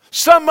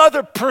 some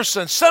other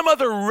person, some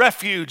other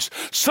refuge,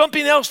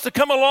 something else to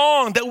come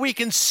along that we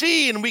can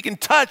see and we can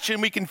touch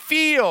and we can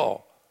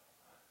feel.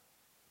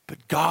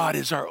 But God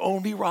is our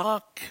only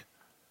rock.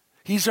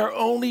 He's our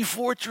only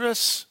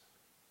fortress.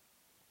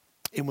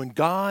 And when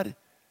God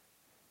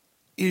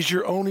is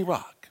your only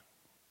rock,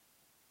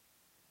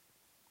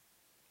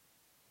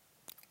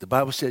 the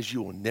Bible says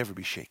you will never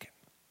be shaken.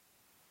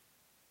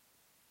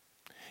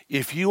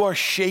 If you are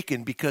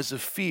shaken because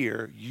of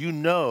fear, you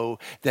know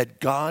that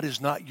God is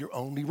not your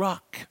only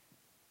rock.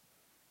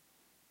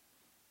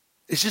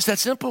 It's just that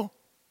simple.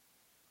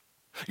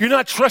 You're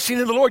not trusting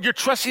in the Lord. You're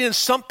trusting in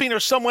something or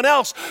someone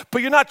else,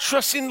 but you're not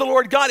trusting in the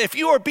Lord God. If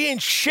you are being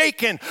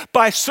shaken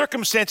by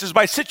circumstances,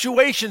 by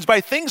situations, by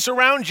things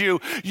around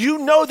you, you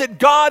know that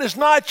God is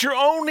not your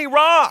only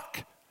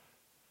rock.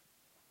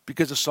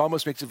 Because the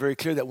psalmist makes it very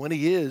clear that when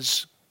he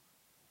is,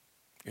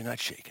 you're not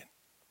shaken.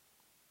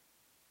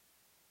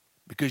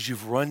 Because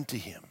you've run to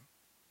him.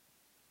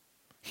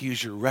 He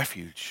is your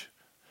refuge.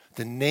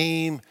 The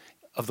name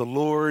of the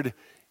Lord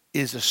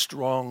is a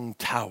strong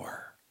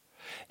tower,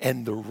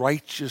 and the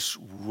righteous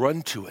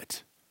run to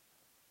it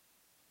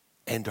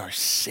and are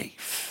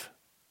safe.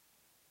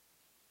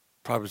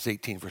 Proverbs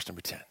 18, verse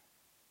number 10.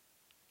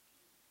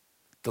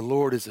 The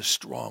Lord is a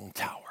strong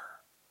tower.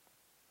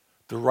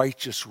 The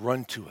righteous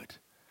run to it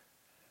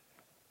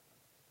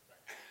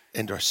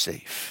and are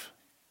safe.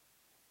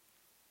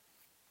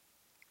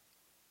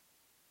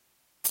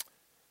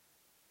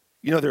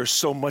 You know, there's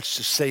so much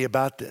to say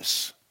about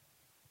this,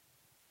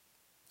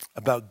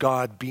 about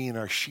God being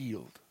our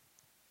shield.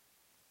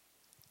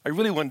 I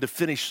really wanted to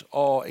finish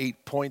all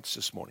 8 points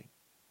this morning.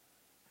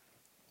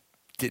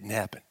 Didn't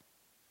happen.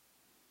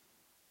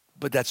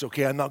 But that's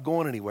okay. I'm not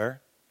going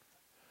anywhere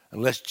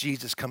unless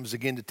Jesus comes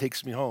again to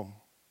takes me home.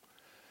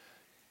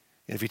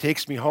 And if he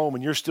takes me home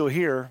and you're still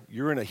here,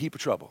 you're in a heap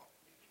of trouble.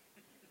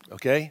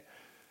 Okay?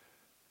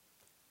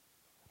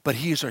 But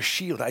he is our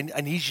shield. I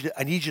need you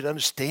to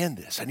understand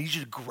this. I need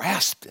you to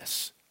grasp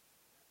this.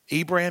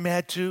 Abraham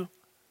had to.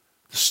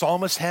 The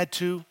psalmist had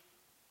to.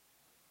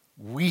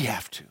 We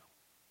have to.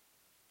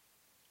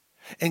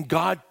 And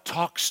God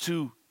talks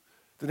to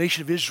the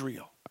nation of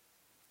Israel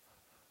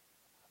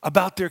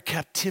about their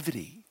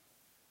captivity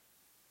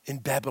in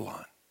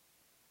Babylon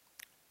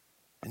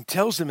and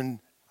tells them in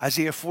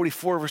Isaiah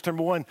 44, verse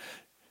number 1,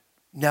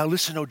 now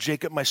listen, O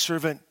Jacob, my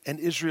servant, and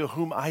Israel,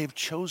 whom I have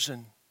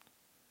chosen.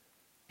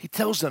 He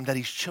tells them that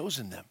he's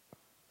chosen them.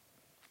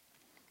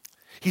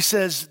 He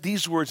says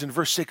these words in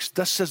verse 6,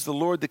 thus says the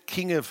Lord, the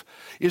King of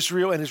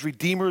Israel and his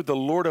Redeemer, the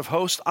Lord of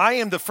hosts, I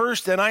am the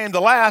first and I am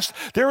the last.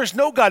 There is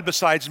no God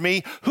besides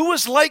me. Who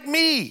is like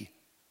me?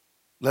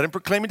 Let him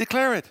proclaim and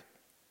declare it.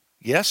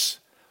 Yes,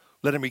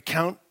 let him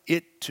recount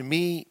it to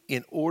me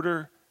in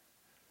order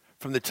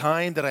from the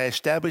time that I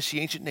established the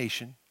ancient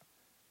nation.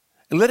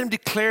 And let him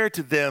declare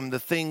to them the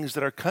things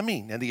that are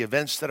coming and the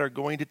events that are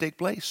going to take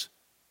place.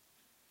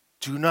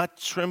 Do not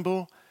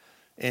tremble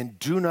and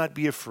do not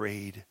be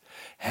afraid.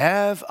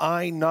 Have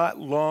I not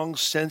long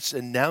since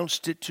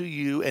announced it to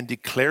you and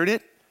declared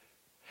it?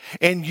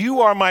 And you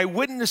are my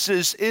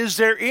witnesses. Is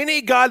there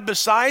any God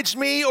besides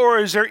me, or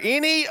is there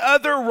any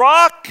other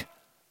rock?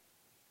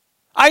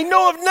 I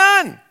know of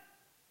none.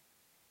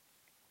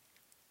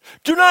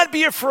 Do not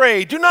be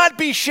afraid. Do not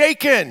be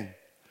shaken.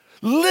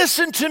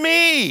 Listen to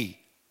me.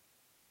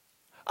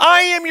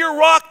 I am your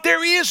rock.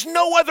 There is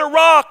no other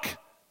rock.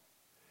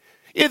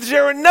 Is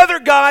there another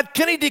God?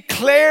 Can he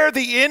declare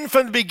the end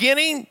from the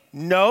beginning?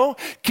 No.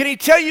 Can he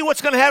tell you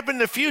what's going to happen in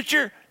the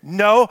future?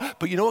 No.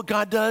 But you know what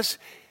God does?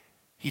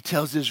 He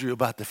tells Israel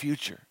about the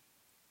future.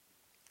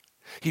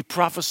 He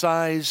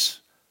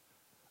prophesies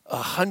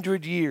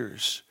 100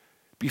 years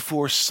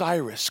before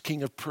Cyrus,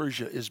 king of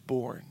Persia, is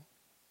born.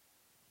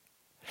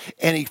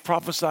 And he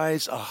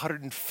prophesies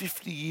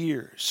 150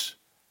 years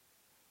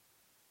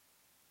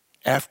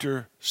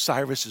after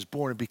Cyrus is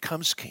born and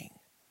becomes king,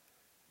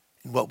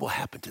 and what will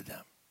happen to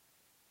them.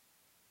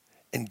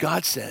 And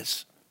God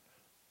says,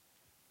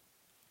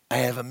 I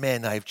have a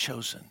man I have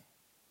chosen.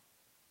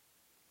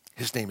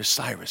 His name is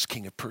Cyrus,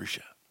 king of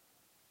Persia.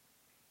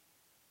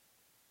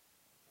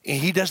 And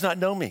he does not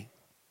know me,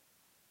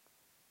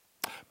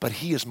 but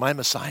he is my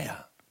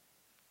Messiah.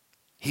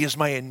 He is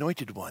my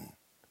anointed one.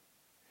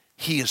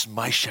 He is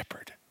my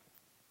shepherd.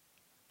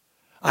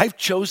 I've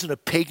chosen a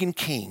pagan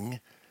king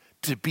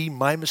to be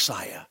my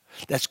Messiah.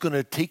 That's going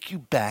to take you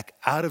back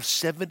out of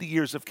 70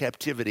 years of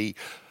captivity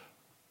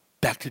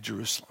back to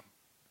Jerusalem.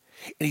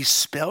 And he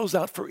spells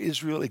out for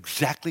Israel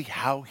exactly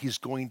how he's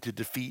going to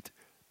defeat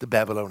the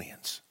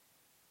Babylonians.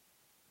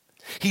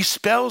 He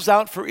spells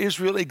out for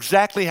Israel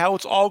exactly how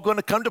it's all going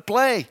to come to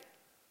play.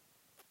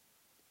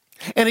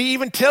 And he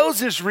even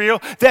tells Israel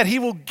that he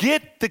will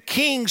get the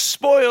king's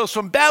spoils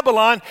from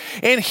Babylon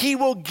and he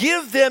will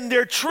give them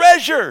their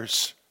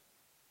treasures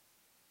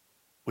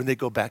when they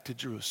go back to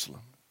Jerusalem.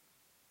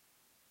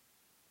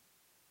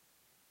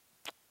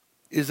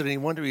 Is it any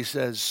wonder he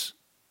says,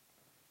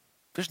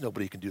 there's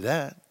nobody who can do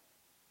that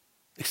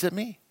except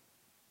me.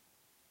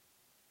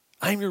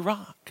 I'm your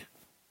rock.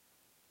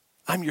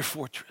 I'm your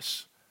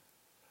fortress.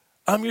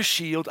 I'm your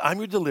shield. I'm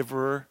your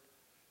deliverer.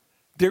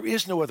 There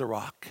is no other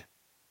rock.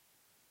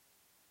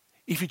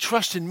 If you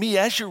trust in me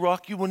as your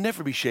rock, you will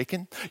never be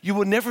shaken. You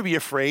will never be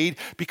afraid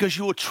because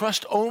you will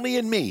trust only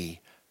in me.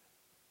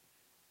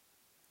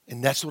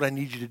 And that's what I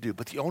need you to do.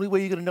 But the only way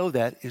you're going to know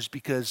that is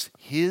because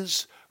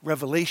his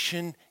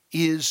revelation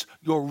is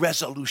your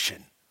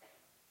resolution.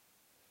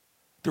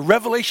 The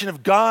revelation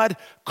of God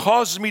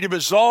causes me to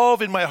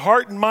resolve in my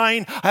heart and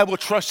mind, I will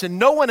trust in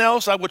no one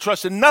else, I will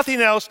trust in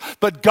nothing else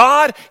but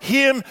God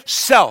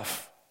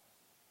himself.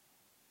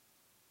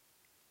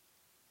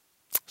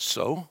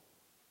 So,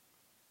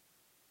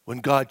 when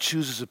God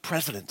chooses a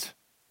president,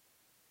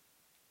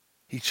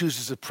 he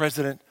chooses a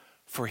president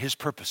for his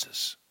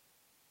purposes,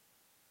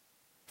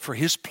 for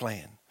his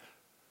plan,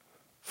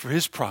 for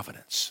his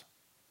providence.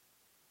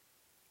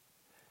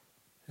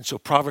 And so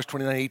Proverbs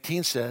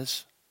 29:18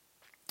 says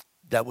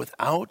that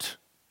without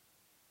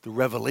the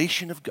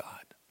revelation of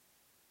God,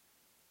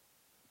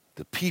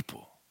 the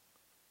people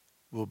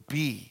will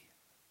be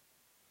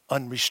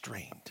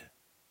unrestrained,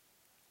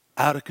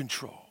 out of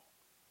control.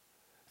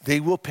 They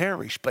will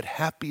perish, but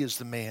happy is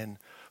the man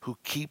who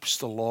keeps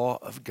the law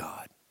of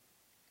God.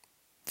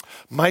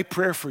 My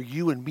prayer for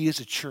you and me as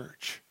a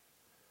church,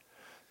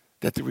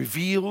 that the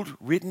revealed,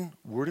 written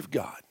Word of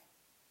God,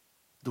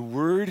 the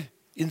Word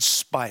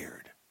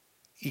inspired,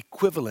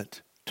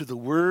 equivalent to the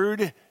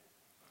Word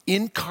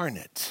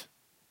incarnate,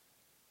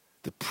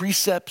 the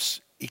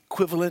precepts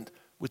equivalent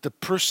with the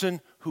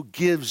person who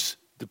gives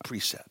the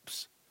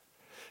precepts,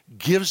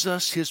 gives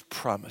us his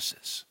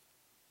promises.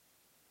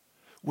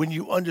 When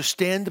you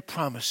understand the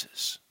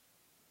promises,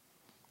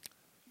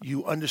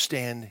 you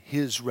understand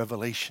his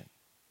revelation.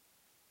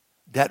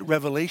 That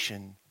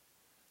revelation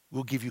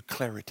will give you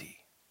clarity,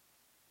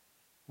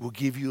 will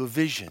give you a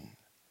vision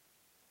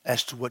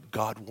as to what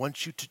God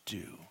wants you to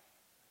do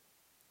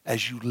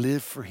as you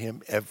live for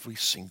him every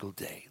single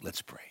day.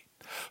 Let's pray.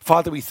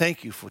 Father, we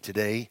thank you for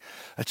today,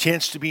 a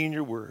chance to be in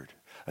your word,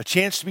 a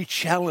chance to be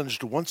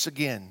challenged once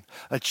again,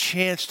 a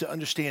chance to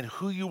understand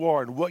who you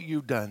are and what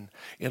you've done.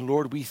 And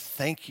Lord, we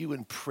thank you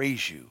and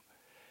praise you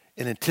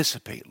and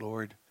anticipate,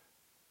 Lord,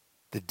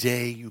 the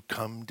day you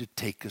come to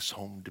take us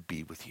home to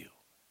be with you.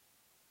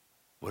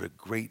 What a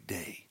great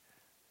day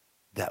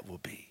that will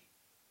be.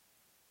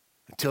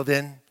 Until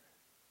then,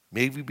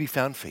 may we be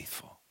found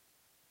faithful.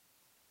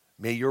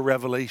 May your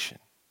revelation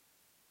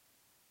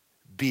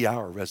be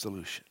our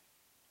resolution.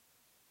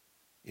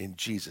 In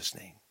Jesus'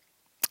 name,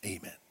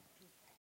 amen.